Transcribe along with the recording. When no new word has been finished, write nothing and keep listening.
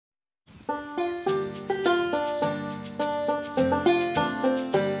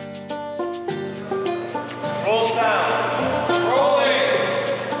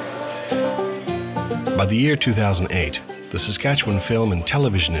the year 2008, the Saskatchewan film and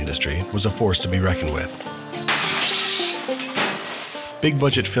television industry was a force to be reckoned with.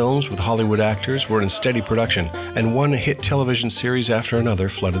 Big-budget films with Hollywood actors were in steady production, and one hit television series after another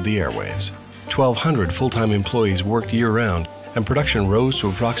flooded the airwaves. 1,200 full-time employees worked year-round, and production rose to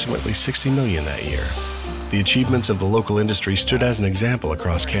approximately $60 million that year. The achievements of the local industry stood as an example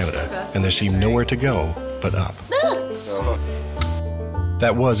across Canada, and there seemed nowhere to go but up.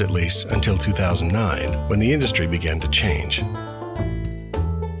 That was, at least, until 2009, when the industry began to change.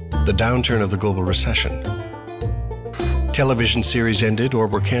 The downturn of the global recession. Television series ended or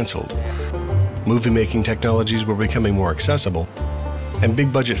were cancelled. Movie-making technologies were becoming more accessible, and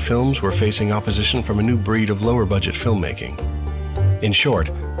big-budget films were facing opposition from a new breed of lower-budget filmmaking. In short,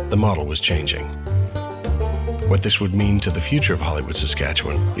 the model was changing. What this would mean to the future of Hollywood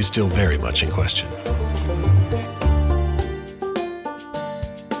Saskatchewan is still very much in question.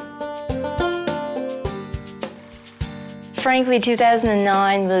 Frankly,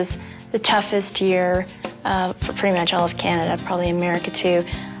 2009 was the toughest year for pretty much all of Canada, probably America too.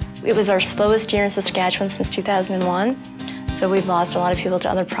 It was our slowest year in Saskatchewan since 2001, so we've lost a lot of people to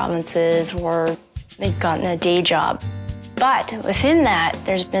other provinces or they've gotten a day job. But within that,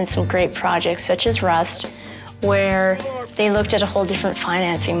 there's been some great projects such as Rust, where they looked at a whole different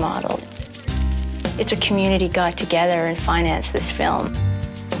financing model. It's a community got together and financed this film.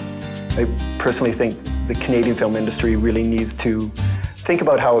 I personally think the Canadian film industry really needs to think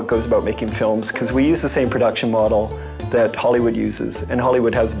about how it goes about making films, because we use the same production model that Hollywood uses, and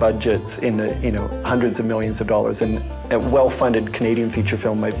Hollywood has budgets in the hundreds of millions of dollars, and a well-funded Canadian feature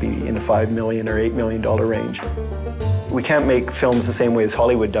film might be in the $5 million or $8 million range. We can't make films the same way as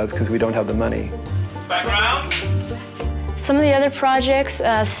Hollywood does because we don't have the money. Background. Some of the other projects,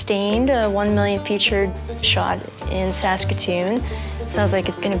 Stained, a $1 million featured shot in Saskatchewan. Sounds like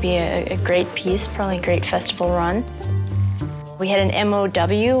it's going to be a great piece, probably a great festival run. We had an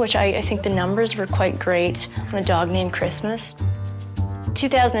MOW, which I think the numbers were quite great, on A Dog Named Christmas.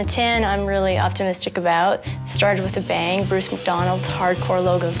 2010, I'm really optimistic about. It started with a bang, Bruce McDonald, hardcore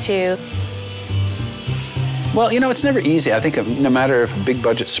logo too. Well, you know, it's never easy. I think no matter if a big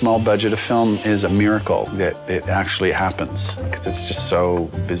budget, small budget, a film is a miracle that it actually happens, because it's just so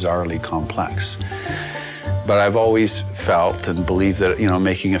bizarrely complex. But I've always felt and believed that, you know,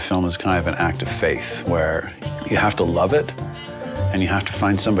 making a film is kind of an act of faith, where you have to love it and you have to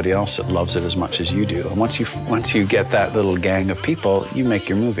find somebody else that loves it as much as you do. And once you get that little gang of people, you make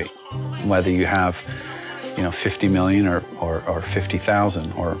your movie. Whether you have, you know, 50 million or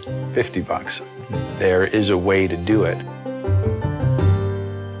 50,000 or $50, there is a way to do it.